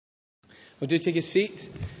Well, do take a seat.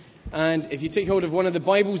 And if you take hold of one of the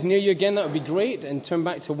Bibles near you again, that would be great. And turn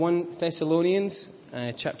back to 1 Thessalonians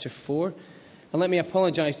chapter 4. And let me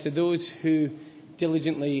apologise to those who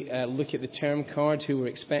diligently look at the term card, who were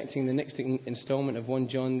expecting the next instalment of 1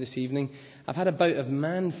 John this evening. I've had a bout of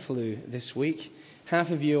man flu this week. Half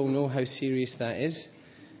of you will know how serious that is.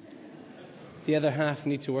 The other half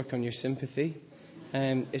need to work on your sympathy.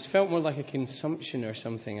 It's felt more like a consumption or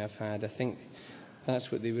something I've had. I think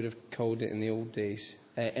that's what they would have called it in the old days.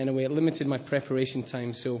 Anyway, it limited my preparation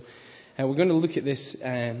time, so we're going to look at this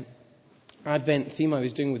Advent theme I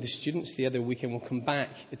was doing with the students the other week, and we'll come back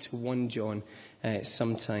to 1 John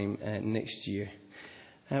sometime next year.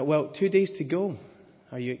 Well, 2 days to go.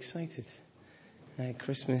 Are you excited?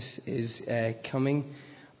 Christmas is coming.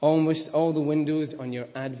 Almost all the windows on your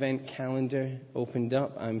Advent calendar opened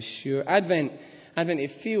up, I'm sure. Advent,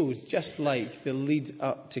 it feels just like the lead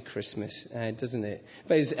up to Christmas, doesn't it?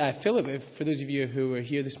 But as Philip, for those of you who were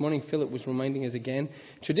here this morning, Philip was reminding us again,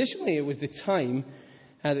 traditionally it was the time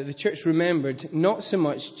that the church remembered not so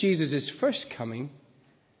much Jesus' first coming,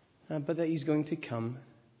 but that he's going to come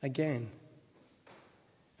again.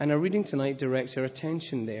 And our reading tonight directs our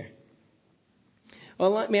attention there.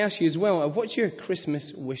 Well, let me ask you as well, what's your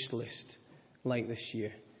Christmas wish list like this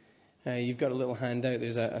year? You've got a little handout.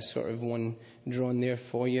 There's a sort of one drawn there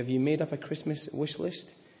for you. Have you made up a Christmas wish list?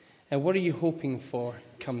 What are you hoping for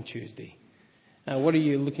come Tuesday? What are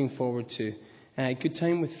you looking forward to? Good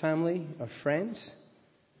time with family or friends?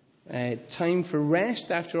 Time for rest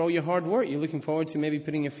after all your hard work? You're looking forward to maybe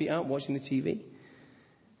putting your feet up, watching the TV?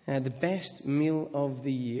 The best meal of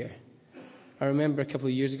the year. I remember a couple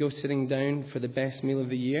of years ago sitting down for the best meal of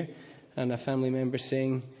the year and a family member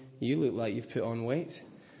saying, "You look like you've put on weight."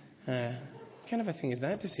 What kind of a thing is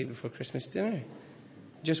that to say before Christmas dinner?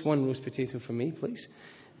 Just one roast potato for me, please.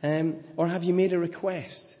 Or have you made a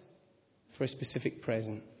request for a specific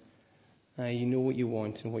present? You know what you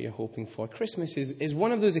want and what you're hoping for. Christmas is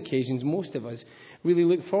one of those occasions most of us really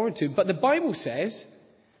look forward to. But the Bible says,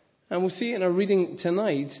 and we'll see it in our reading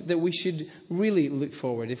tonight, that we should really look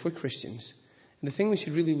forward, if we're Christians. And the thing we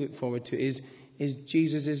should really look forward to is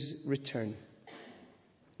Jesus' return.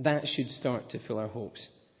 That should start to fill our hopes.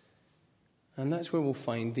 And that's where we'll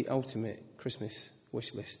find the ultimate Christmas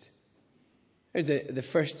wish list. Here's the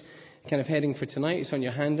first kind of heading for tonight. It's on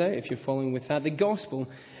your handout if you're following with that. The gospel,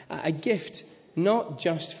 a gift not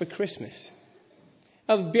just for Christmas.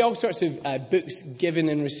 There'll be all sorts of books given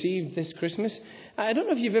and received this Christmas. I don't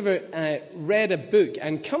know if you've ever read a book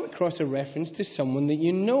and come across a reference to someone that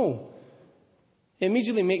you know. It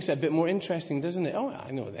immediately makes it a bit more interesting, doesn't it? Oh,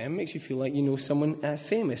 I know them. It makes you feel like you know someone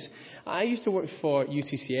famous. I used to work for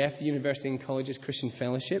UCCF, the University and Colleges Christian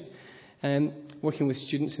Fellowship, working with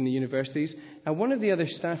students in the universities. One of the other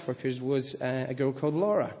staff workers was a girl called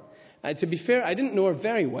Laura. To be fair, I didn't know her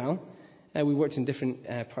very well. We worked in different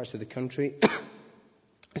parts of the country.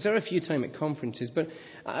 I saw her a few times at conferences, but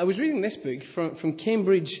I was reading this book from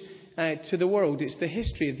Cambridge to the World. It's the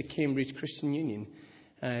history of the Cambridge Christian Union.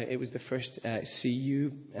 It was the first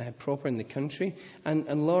CU proper in the country,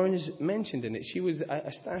 and Lauren's mentioned in it. She was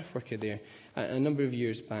a staff worker there a number of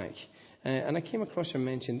years back, and I came across her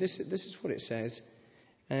mention. This is what it says.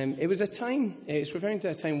 It was a time, it's referring to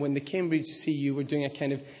a time when the Cambridge CU were doing a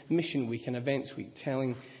kind of mission week, an events week,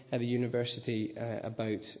 telling the university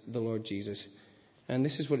about the Lord Jesus. And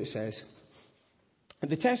this is what it says.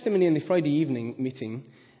 The testimony in the Friday evening meeting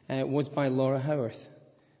was by Laura Howarth,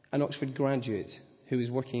 an Oxford graduate who was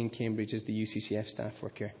working in Cambridge as the UCCF staff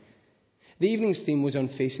worker. The evening's theme was on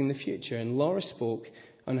facing the future, and Laura spoke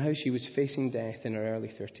on how she was facing death in her early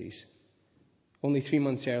 30s. Only 3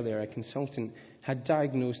 months earlier, a consultant had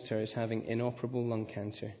diagnosed her as having inoperable lung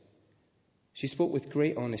cancer. She spoke with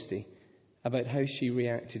great honesty about how she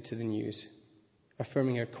reacted to the news,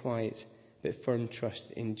 affirming her quiet but firm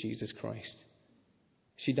trust in Jesus Christ.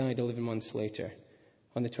 She died 11 months later,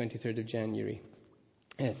 on the 23rd of January,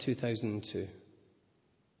 2002.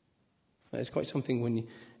 It's quite something when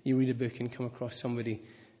you read a book and come across somebody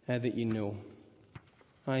that you know.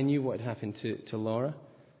 I knew what had happened to Laura.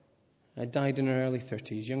 I died in her early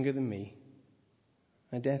 30s, younger than me.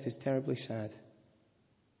 Her death is terribly sad.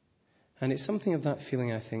 And it's something of that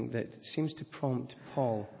feeling, I think, that seems to prompt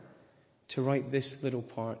Paul to write this little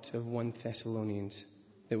part of 1 Thessalonians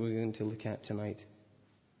that we're going to look at tonight.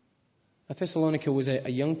 Thessalonica was a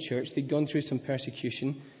young church. They'd gone through some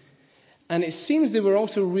persecution. And it seems they were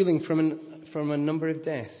also reeling from a number of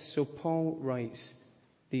deaths. So Paul writes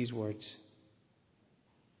these words.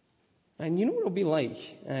 And you know what it'll be like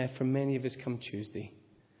for many of us come Tuesday.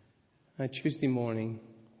 Tuesday morning,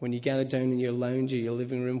 when you gather down in your lounge or your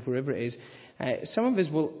living room, wherever it is, Some of us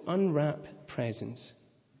will unwrap presents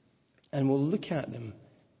and we'll look at them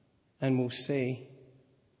and we'll say,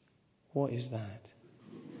 "What is that?"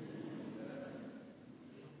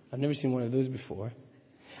 I've never seen one of those before.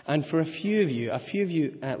 And for a few of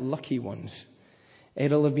you lucky ones,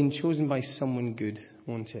 it'll have been chosen by someone good,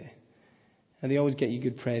 won't it? And they always get you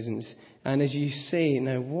good presents. And as you say,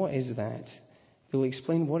 "Now, what is that?" they'll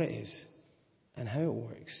explain what it is and how it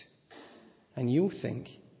works. And you'll think,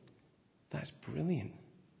 "That's brilliant.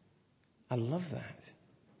 I love that.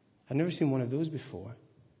 I've never seen one of those before.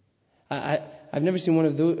 I've never seen one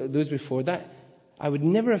of those before. That I would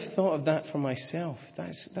never have thought of that for myself.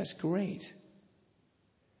 That's great."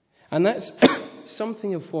 And that's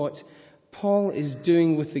something of what Paul is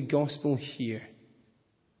doing with the gospel here.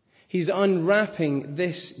 He's unwrapping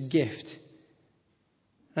this gift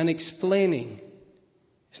and explaining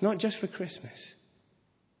it's not just for Christmas.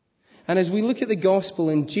 And as we look at the gospel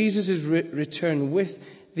and Jesus' return with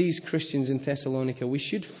these Christians in Thessalonica, we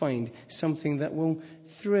should find something that will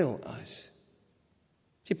thrill us.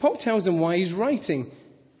 See, Paul tells them why he's writing.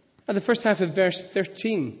 At the first half of verse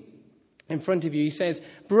 13, in front of you, he says,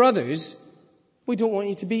 "Brothers, we don't want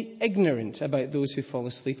you to be ignorant about those who fall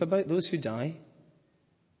asleep, about those who die.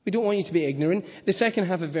 We don't want you to be ignorant." The second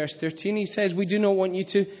half of verse 13, he says, "We do not want you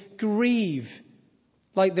to grieve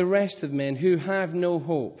like the rest of men who have no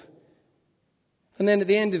hope." And then at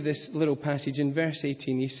the end of this little passage in verse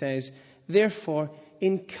 18, he says, "Therefore,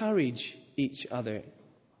 encourage each other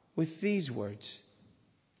with these words."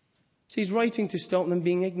 So he's writing to stop them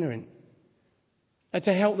being ignorant,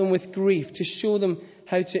 to help them with grief, to show them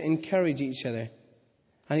how to encourage each other.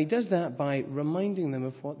 And he does that by reminding them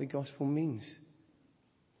of what the gospel means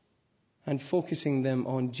and focusing them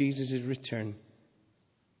on Jesus' return.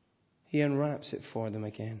 He unwraps it for them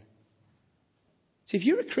again. So if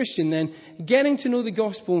you're a Christian, then getting to know the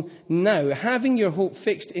gospel now, having your hope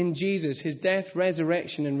fixed in Jesus, his death,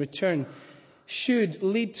 resurrection and return, should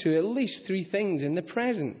lead to at least three things in the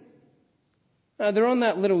present. They're on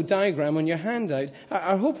that little diagram on your handout.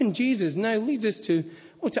 Our hope in Jesus now leads us to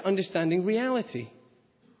understanding reality,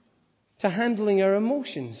 to handling our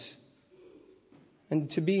emotions, and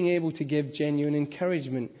to being able to give genuine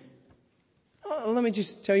encouragement. Let me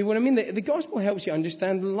just tell you what I mean. The gospel helps you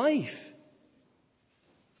understand life.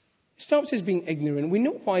 It stops us being ignorant. We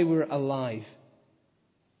know why we're alive,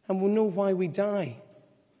 and we'll know why we die.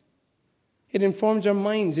 It informs our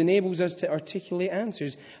minds, enables us to articulate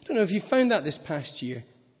answers. I don't know if you found that this past year.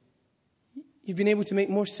 You've been able to make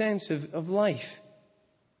more sense of life.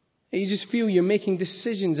 You just feel you're making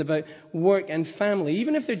decisions about work and family,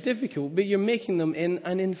 even if they're difficult, but you're making them in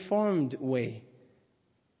an informed way.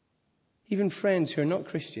 Even friends who are not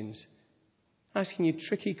Christians, asking you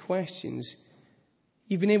tricky questions,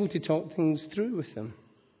 you've been able to talk things through with them.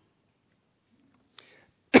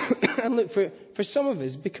 And look, for some of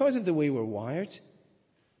us, because of the way we're wired,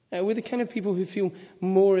 we're the kind of people who feel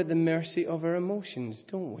more at the mercy of our emotions,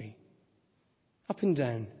 don't we? Up and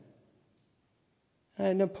down.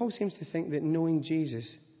 Now, Paul seems to think that knowing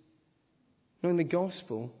Jesus, knowing the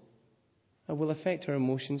gospel, will affect our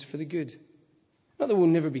emotions for the good. Not that we'll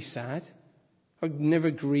never be sad or never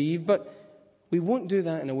grieve, but we won't do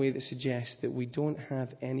that in a way that suggests that we don't have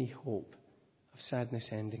any hope of sadness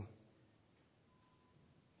ending.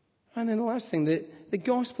 And then the last thing, the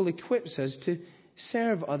gospel equips us to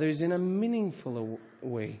serve others in a meaningful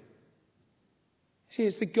way. See,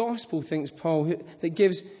 it's the gospel, thinks Paul, that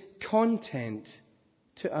gives content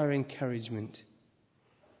to our encouragement.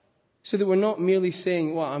 So that we're not merely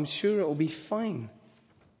saying, "Well, I'm sure it'll be fine."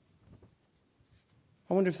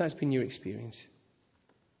 I wonder if that's been your experience.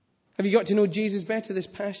 Have you got to know Jesus better this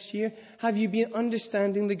past year? Have you been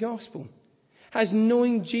understanding the gospel? Has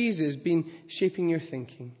knowing Jesus been shaping your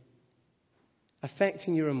thinking,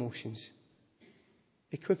 affecting your emotions,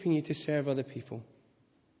 equipping you to serve other people?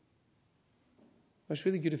 Well, it's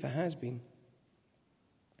really good if it has been.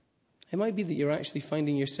 It might be that you're actually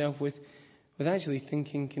finding yourself with actually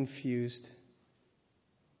thinking confused,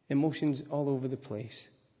 emotions all over the place.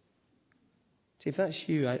 See, if that's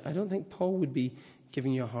you, I don't think Paul would be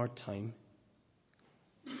giving you a hard time.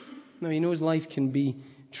 No, he knows life can be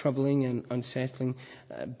troubling and unsettling,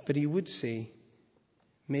 but he would say,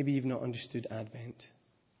 maybe you've not understood Advent.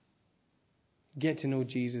 Get to know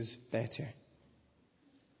Jesus better.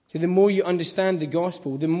 So the more you understand the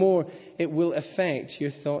gospel, the more it will affect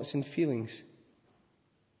your thoughts and feelings.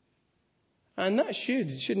 And that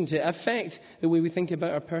shouldn't it, affect the way we think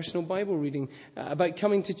about our personal Bible reading, about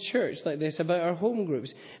coming to church like this, about our home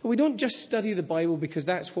groups. We don't just study the Bible because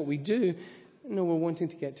that's what we do. No, we're wanting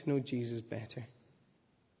to get to know Jesus better.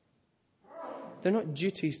 they're not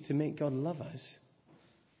duties to make God love us.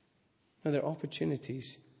 No, they're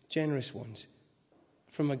opportunities, generous ones,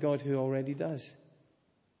 from a God who already does.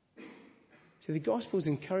 So the gospel's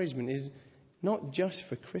encouragement is not just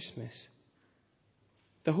for Christmas.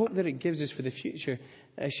 The hope that it gives us for the future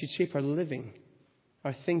should shape our living,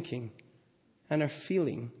 our thinking, and our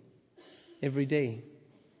feeling every day.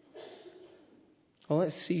 Well,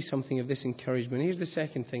 let's see something of this encouragement. Here's the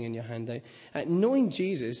second thing in your handout. Knowing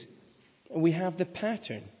Jesus, we have the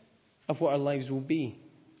pattern of what our lives will be.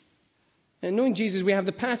 And knowing Jesus, we have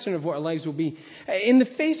the pattern of what our lives will be. In the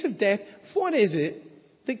face of death, what is it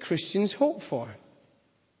that Christians hope for?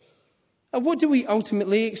 What do we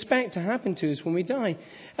ultimately expect to happen to us when we die?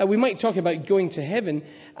 We might talk about going to heaven,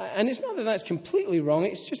 and it's not that that's completely wrong,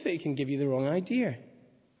 it's just that it can give you the wrong idea.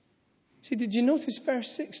 See, did you notice verse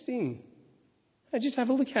 16? Just have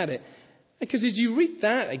a look at it. Because as you read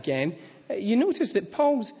that again, you notice that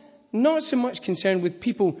Paul's not so much concerned with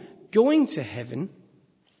people going to heaven,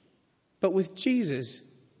 but with Jesus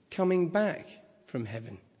coming back from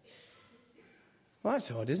heaven. Well,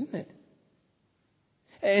 that's odd, isn't it?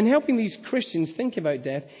 In helping these Christians think about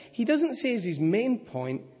death, he doesn't say as his main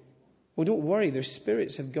point, well, don't worry, their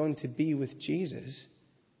spirits have gone to be with Jesus.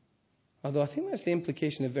 Although I think that's the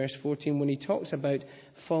implication of verse 14 when he talks about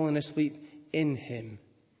falling asleep in him.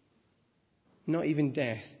 Not even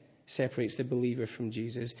death separates the believer from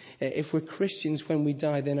Jesus. If we're Christians when we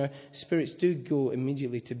die, then our spirits do go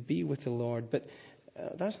immediately to be with the Lord. But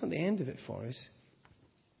that's not the end of it for us.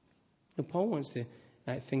 No, Paul wants to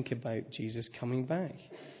think about Jesus coming back.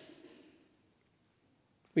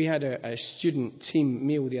 We had a student team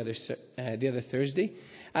meal the other Thursday.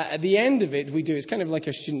 At the end of it, it's kind of like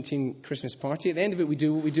a student team Christmas party. At the end of it, we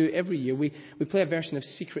do what we do every year. We play a version of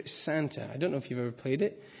Secret Santa. I don't know if you've ever played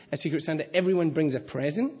it. A Secret Santa, everyone brings a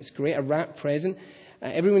present. It's great, a wrapped present.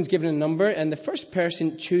 Everyone's given a number, and the first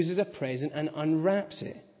person chooses a present and unwraps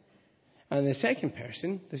it. And the second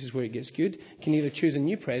person, this is where it gets good, can either choose a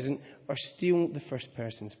new present or steal the first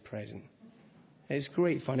person's present. It's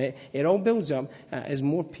great fun. It all builds up as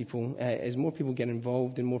more people get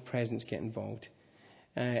involved and more presents get involved.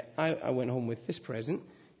 I went home with this present.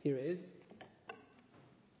 Here it is.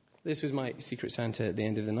 This was my Secret Santa at the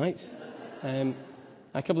end of the night.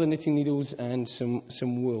 A couple of knitting needles and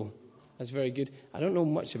some wool. That's very good. I don't know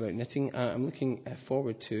much about knitting. I'm looking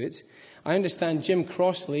forward to it. I understand Jim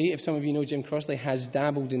Crossley, if some of you know Jim Crossley, has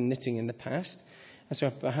dabbled in knitting in the past. And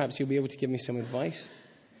so perhaps he'll be able to give me some advice.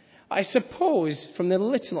 I suppose from the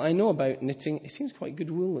little I know about knitting, it seems quite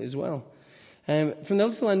good wool as well. From the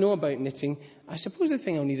little I know about knitting, I suppose the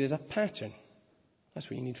thing I'll need is a pattern. That's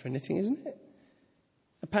what you need for knitting, isn't it?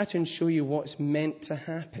 A pattern show you what's meant to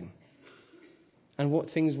happen and what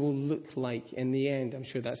things will look like in the end. I'm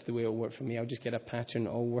sure that's the way it'll work for me. I'll just get a pattern,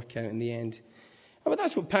 it'll work out in the end. But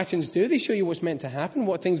that's what patterns do. They show you what's meant to happen,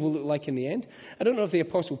 what things will look like in the end. I don't know if the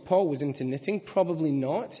Apostle Paul was into knitting. Probably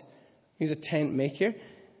not. He's a tent maker.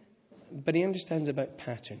 But he understands about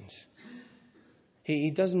patterns.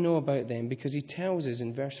 He does know about them because he tells us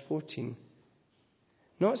in verse 14,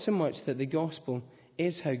 not so much that the gospel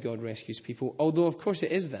is how God rescues people, although of course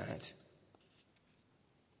it is that.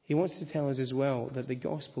 He wants to tell us as well that the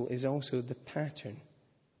gospel is also the pattern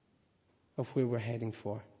of where we're heading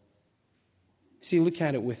for. See, look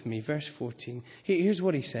at it with me. Verse 14. Here's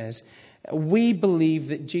what he says. We believe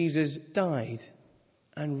that Jesus died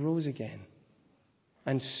and rose again.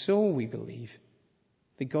 And so we believe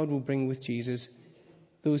that God will bring with Jesus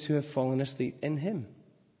those who have fallen asleep in him.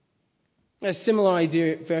 A similar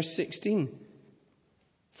idea, verse 16.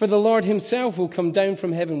 For the Lord himself will come down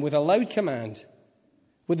from heaven with a loud command,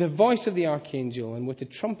 with the voice of the archangel, and with the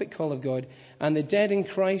trumpet call of God, and the dead in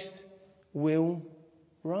Christ will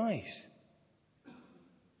rise.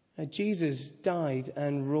 Now, Jesus died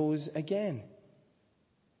and rose again.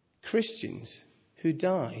 Christians who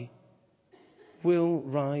die will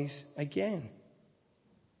rise again.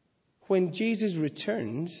 When Jesus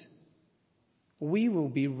returns, we will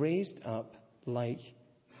be raised up like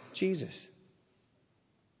Jesus.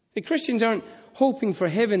 The Christians aren't hoping for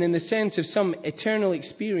heaven in the sense of some eternal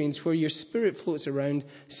experience where your spirit floats around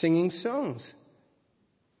singing songs.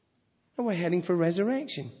 And we're heading for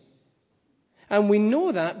resurrection. And we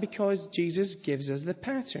know that because Jesus gives us the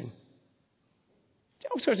pattern.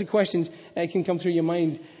 All sorts of questions can come through your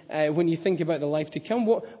mind when you think about the life to come.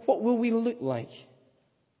 What will we look like?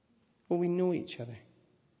 Will we know each other?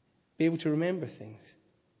 Be able to remember things?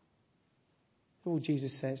 Oh,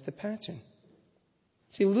 Jesus says the pattern.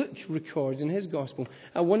 See, Luke records in his gospel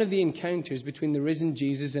one of the encounters between the risen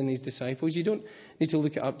Jesus and his disciples. You don't need to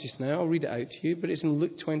look it up just now. I'll read it out to you, but it's in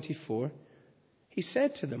Luke 24. He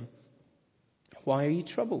said to them, Why are you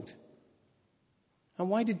troubled? And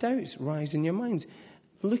why do doubts rise in your minds?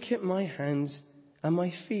 Look at my hands and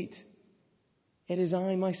my feet. It is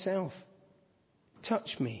I myself.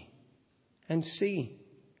 Touch me and see.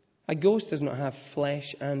 A ghost does not have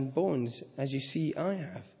flesh and bones, as you see I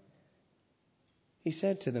have. He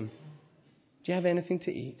said to them, do you have anything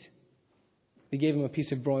to eat? They gave him a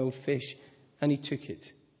piece of broiled fish, and he took it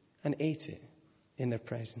and ate it in their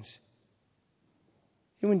presence.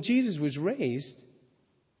 And when Jesus was raised,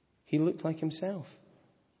 he looked like himself.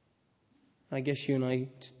 I guess you and I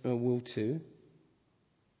will too.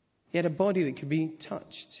 He had a body that could be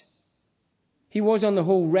touched. He was, on the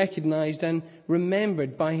whole, recognized and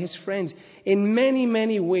remembered by his friends. In many,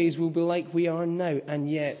 many ways, we'll be like we are now, and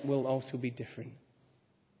yet we'll also be different.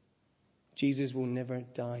 Jesus will never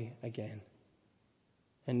die again,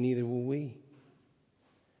 and neither will we.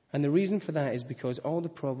 And the reason for that is because all the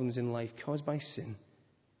problems in life caused by sin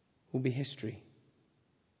will be history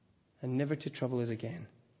and never to trouble us again.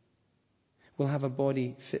 We'll have a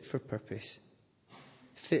body fit for purpose,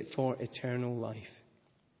 fit for eternal life.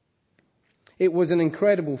 It was an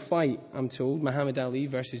incredible fight, I'm told, Muhammad Ali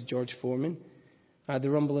versus George Foreman, the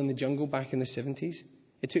Rumble in the Jungle back in the 70s.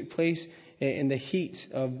 It took place in the heat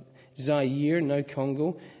of Zaire, now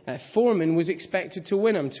Congo. Foreman was expected to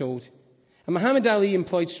win, I'm told. And Muhammad Ali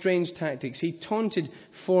employed strange tactics. He taunted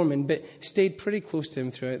Foreman, but stayed pretty close to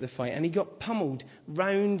him throughout the fight. And he got pummeled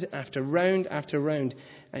round after round after round.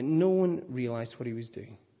 And no one realized what he was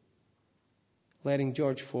doing, letting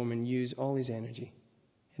George Foreman use all his energy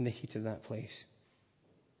in the heat of that place.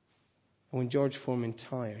 And when George Foreman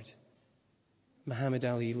tired, Muhammad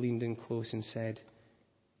Ali leaned in close and said,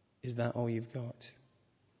 is that all you've got?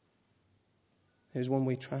 There was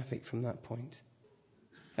one-way traffic from that point.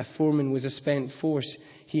 If Foreman was a spent force,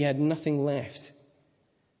 he had nothing left.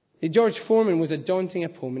 George Foreman was a daunting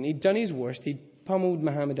opponent. He'd done his worst. He'd pummeled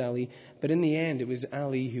Muhammad Ali. But in the end, it was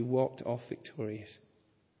Ali who walked off victorious.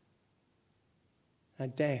 Now,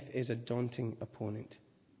 death is a daunting opponent.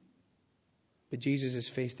 But Jesus has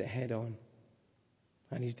faced it head on.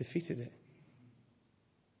 And he's defeated it.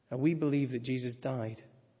 And we believe that Jesus died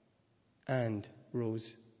and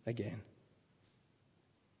rose again.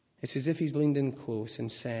 It's as if he's leaned in close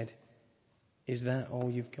and said, is that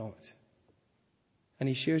all you've got? And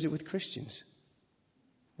he shares it with Christians,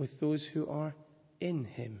 with those who are in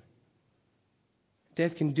him.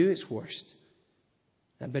 Death can do its worst,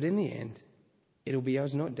 but in the end, it'll be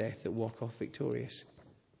us, not death, that walk off victorious.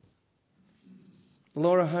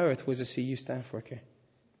 Laura Howarth was a CU staff worker,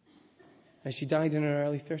 and she died in her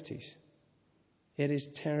early 30s. It is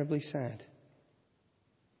terribly sad,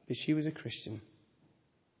 but she was a Christian.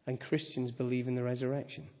 And Christians believe in the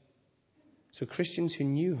resurrection. So Christians who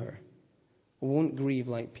knew her won't grieve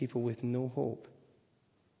like people with no hope.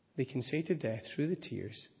 They can say to death through the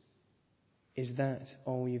tears, is that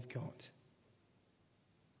all you've got?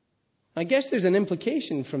 I guess there's an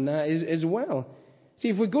implication from that as well. See,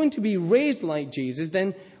 if we're going to be raised like Jesus,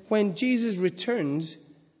 then when Jesus returns,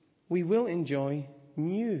 we will enjoy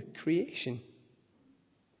new creation.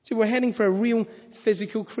 See, we're heading for a real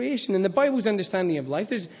physical creation. In the Bible's understanding of life,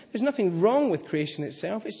 there's nothing wrong with creation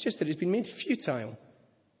itself. It's just that it's been made futile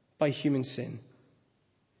by human sin.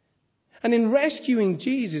 And in rescuing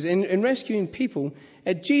Jesus, in rescuing people,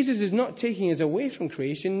 Jesus is not taking us away from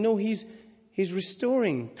creation. No, he's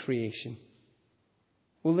restoring creation.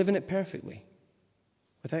 We'll live in it perfectly,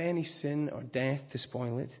 without any sin or death to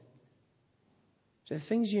spoil it. So the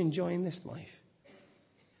things you enjoy in this life,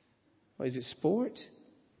 what is it, sport?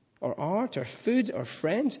 Or art, or food, or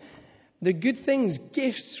friends. They're good things,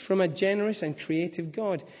 gifts from a generous and creative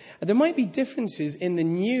God. And there might be differences in the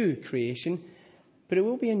new creation, but it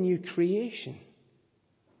will be a new creation.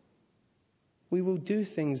 We will do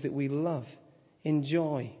things that we love,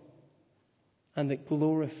 enjoy, and that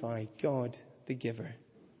glorify God, the giver.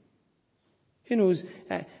 Who knows,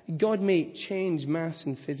 God may change maths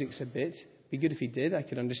and physics a bit. It'd be good if he did. I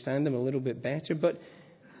could understand them a little bit better. But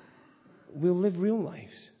we'll live real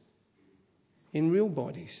lives in real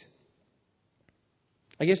bodies.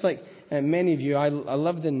 I guess like many of you, I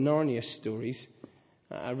love the Narnia stories.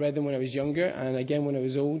 I read them when I was younger and again when I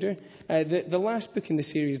was older. The last book in the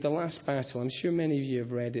series, The Last Battle, I'm sure many of you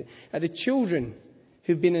have read it. The children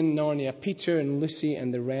who've been in Narnia, Peter and Lucy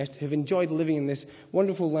and the rest, who've enjoyed living in this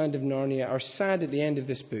wonderful land of Narnia, are sad at the end of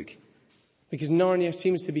this book because Narnia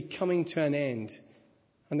seems to be coming to an end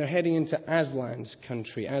and they're heading into Aslan's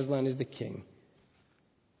country. Aslan is the king.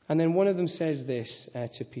 And then one of them says this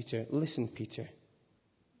to Peter, listen, Peter,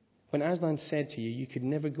 when Aslan said to you, you could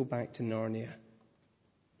never go back to Narnia,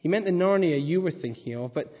 he meant the Narnia you were thinking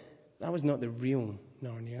of, but that was not the real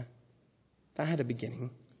Narnia. that had a beginning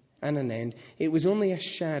and an end. It was only a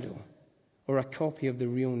shadow or a copy of the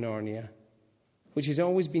real Narnia, which has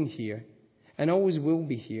always been here and always will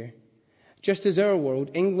be here. Just as our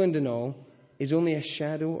world, England and all, is only a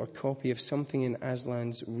shadow or copy of something in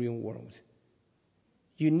Aslan's real world.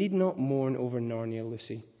 You need not mourn over Narnia,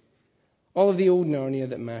 Lucy. All of the old Narnia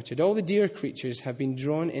that mattered, all the dear creatures have been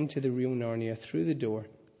drawn into the real Narnia through the door.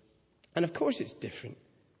 And of course it's different.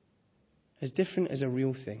 As different as a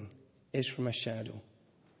real thing is from a shadow,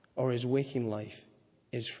 or as waking life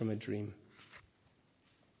is from a dream.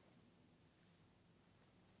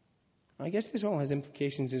 I guess this all has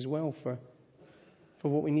implications as well for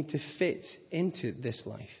what we need to fit into this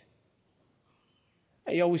life.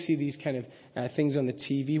 You always see these kind of things on the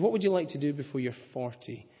TV. What would you like to do before you're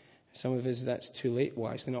 40? Some of us, that's too late.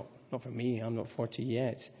 Well, actually, not for me. I'm not 40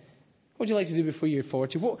 yet. What would you like to do before you're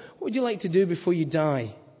 40? What would you like to do before you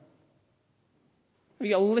die? Have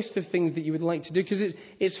you got a list of things that you would like to do? Because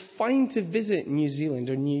it's fine to visit New Zealand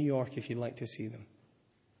or New York if you'd like to see them.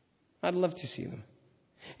 I'd love to see them.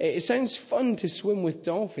 It sounds fun to swim with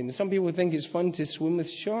dolphins. Some people think it's fun to swim with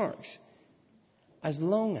sharks. As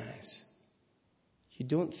long as you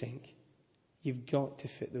don't think you've got to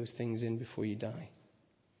fit those things in before you die.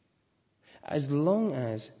 As long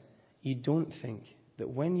as you don't think that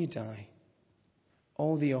when you die,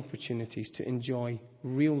 all the opportunities to enjoy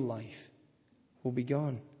real life will be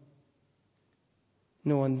gone.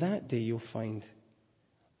 No, on that day you'll find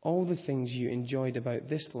all the things you enjoyed about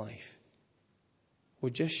this life were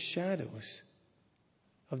just shadows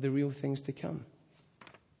of the real things to come.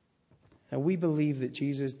 And we believe that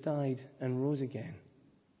Jesus died and rose again.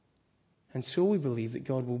 And so we believe that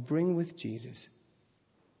God will bring with Jesus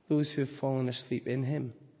those who have fallen asleep in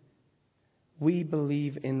him. We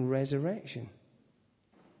believe in resurrection.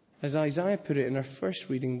 As Isaiah put it in our first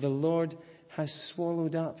reading, the Lord has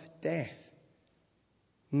swallowed up death.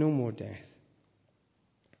 No more death.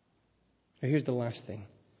 Now here's the last thing.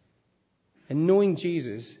 And knowing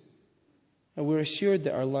Jesus, we're assured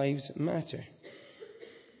that our lives matter.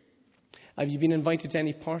 Have you been invited to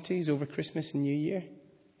any parties over Christmas and New Year? Have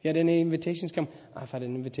you had any invitations come? I've had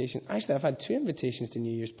an invitation. Actually, I've had 2 invitations to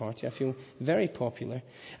New Year's party. I feel very popular.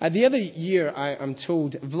 The other year, I'm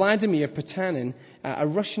told, Vladimir Potanin, a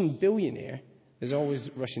Russian billionaire, there's always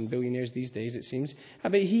Russian billionaires these days, it seems,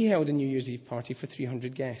 but he held a New Year's Eve party for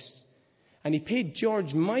 300 guests. And he paid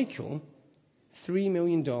George Michael $3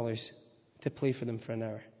 million to play for them for an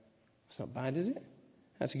hour. That's not bad, is it?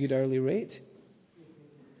 That's a good hourly rate.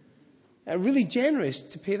 Really generous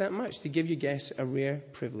to pay that much to give your guests a rare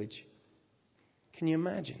privilege. Can you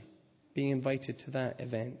imagine being invited to that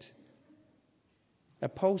event? Now,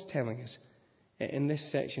 Paul's telling us in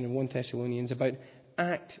this section of 1 Thessalonians about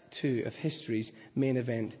Act 2 of history's main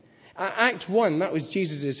event. Act 1, that was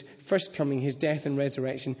Jesus' first coming, his death and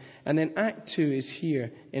resurrection. And then Act 2 is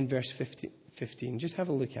here in verse 15. Just have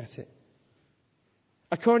a look at it.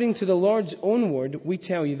 According to the Lord's own word, we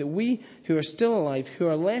tell you that we who are still alive, who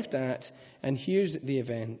are left at, and here's the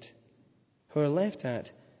event, who are left at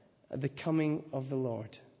the coming of the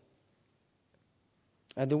Lord.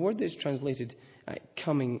 The word that's translated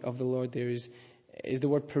coming of the Lord there is the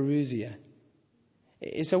word parousia.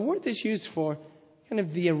 It's a word that's used for kind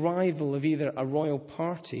of the arrival of either a royal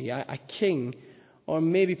party, a king, or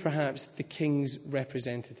maybe perhaps the king's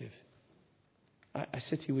representative. A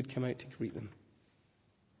city would come out to greet them.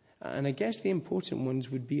 And I guess the important ones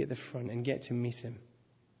would be at the front and get to meet him.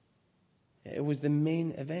 It was the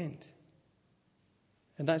main event.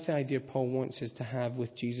 And that's the idea Paul wants us to have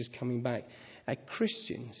with Jesus coming back.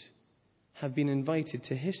 Christians have been invited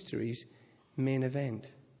to history's main event.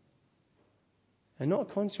 And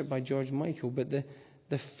not a concert by George Michael, but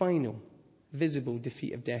the final, visible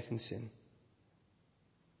defeat of death and sin.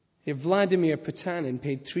 Here, Vladimir Potanin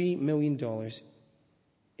paid $3 million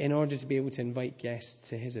in order to be able to invite guests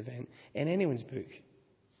to his event in anyone's book.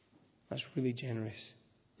 That's really generous.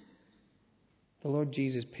 The Lord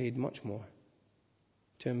Jesus paid much more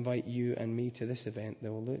to invite you and me to this event,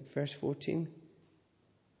 though. Look, verse 14.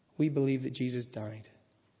 We believe that Jesus died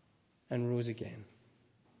and rose again.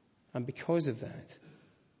 And because of that,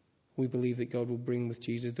 we believe that God will bring with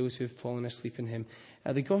Jesus those who have fallen asleep in him.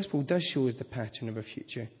 The gospel does show us the pattern of our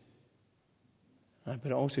future. But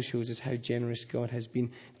it also shows us how generous God has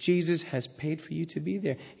been. Jesus has paid for you to be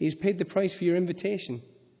there. He's paid the price for your invitation.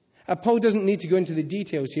 Paul doesn't need to go into the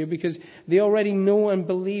details here because they already know and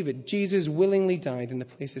believe it. Jesus willingly died in the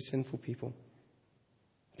place of sinful people.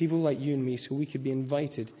 People like you and me, so we could be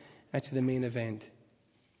invited to the main event.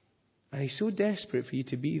 And he's so desperate for you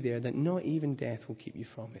to be there that not even death will keep you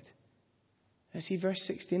from it. See verse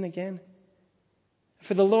 16 again.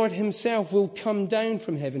 For the Lord himself will come down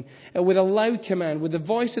from heaven with a loud command, with the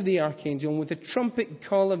voice of the archangel, and with the trumpet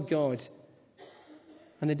call of God.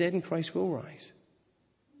 And the dead in Christ will rise.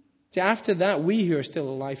 So after that, we who are still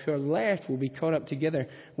alive, who are left, will be caught up together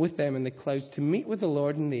with them in the clouds to meet with the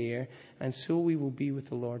Lord in the air, and so we will be with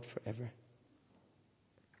the Lord forever.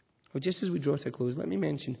 Well, just as we draw to a close, let me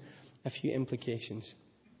mention a few implications.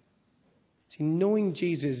 See, knowing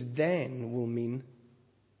Jesus then will mean,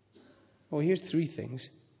 well, here's three things.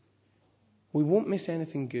 We won't miss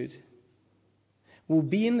anything good. We'll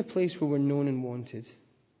be in the place where we're known and wanted.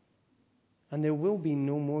 And there will be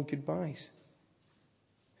no more goodbyes.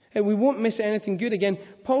 And we won't miss anything good. Again,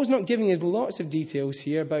 Paul's not giving us lots of details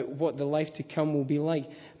here about what the life to come will be like.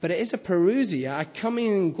 But it is a parousia, a coming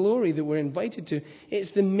in glory that we're invited to.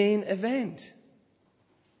 It's the main event.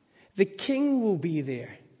 The King will be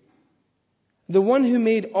there. The one who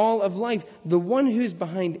made all of life. The one who's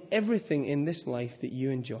behind everything in this life that you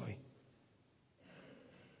enjoy.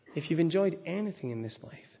 If you've enjoyed anything in this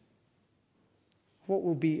life, what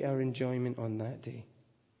will be our enjoyment on that day?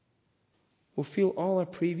 We'll feel all our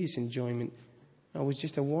previous enjoyment was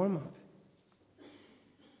just a warm-up.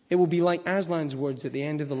 It will be like Aslan's words at the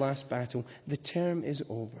end of the last battle. The term is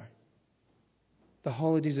over. The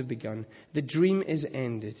holidays have begun. The dream is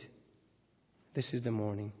ended. This is the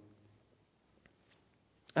morning.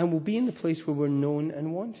 And we'll be in the place where we're known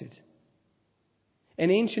and wanted.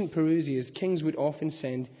 In ancient Perusias, kings would often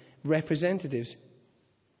send representatives.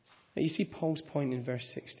 Now you see Paul's point in verse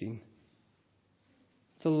 16.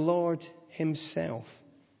 The Lord himself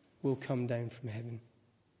will come down from heaven.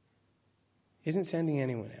 He isn't sending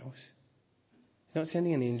anyone else. He's not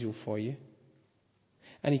sending an angel for you.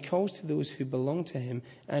 And he calls to those who belong to him,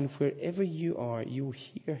 and wherever you are, you'll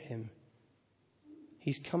hear him.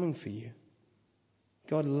 He's coming for you.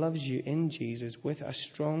 God loves you in Jesus with a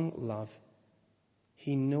strong love.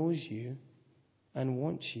 He knows you and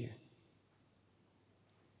wants you.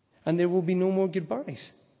 And there will be no more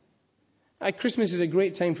goodbyes. Christmas is a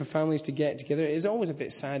great time for families to get together. It is always a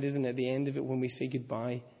bit sad, isn't it, at the end of it when we say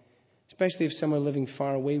goodbye? Especially if some are living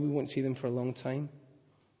far away, we won't see them for a long time.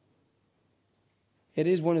 It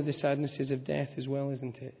is one of the sadnesses of death as well,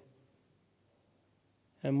 isn't it?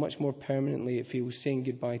 And much more permanently it feels saying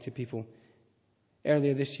goodbye to people.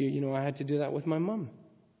 Earlier this year, I had to do that with my mum.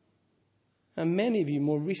 And many of you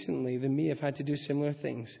more recently than me have had to do similar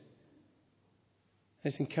things.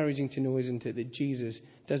 It's encouraging to know, isn't it, that Jesus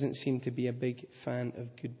doesn't seem to be a big fan of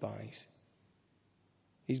goodbyes.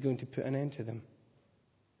 He's going to put an end to them.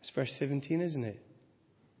 It's verse 17, isn't it?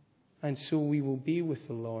 And so we will be with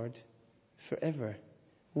the Lord forever.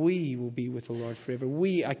 We will be with the Lord forever.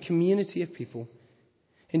 We, a community of people,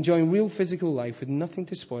 enjoying real physical life with nothing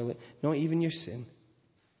to spoil it, not even your sin.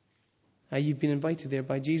 You've been invited there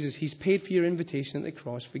by Jesus. He's paid for your invitation at the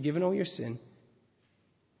cross, forgiven all your sin.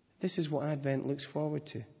 This is what Advent looks forward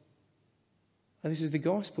to. This is the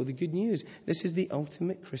gospel, the good news. This is the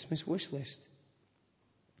ultimate Christmas wish list.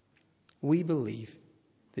 We believe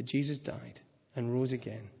that Jesus died and rose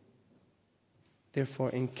again.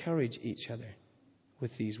 Therefore, encourage each other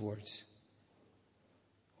with these words.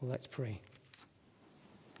 Well, let's pray.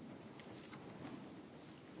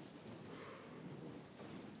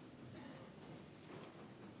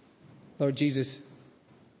 Lord Jesus,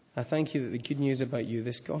 I thank you that the good news about you,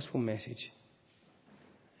 this gospel message,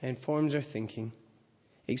 informs our thinking,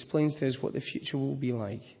 explains to us what the future will be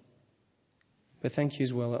like. But thank you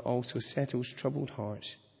as well, it also settles troubled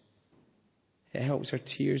hearts. It helps our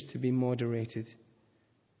tears to be moderated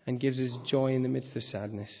and gives us joy in the midst of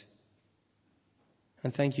sadness.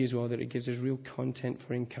 And thank you as well that it gives us real content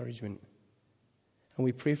for encouragement. And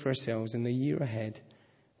we pray for ourselves in the year ahead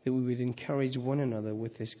that we would encourage one another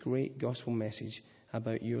with this great gospel message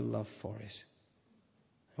about your love for us.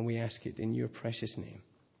 And we ask it in your precious name.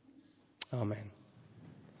 Amen.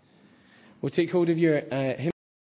 We'll take hold of your hymn.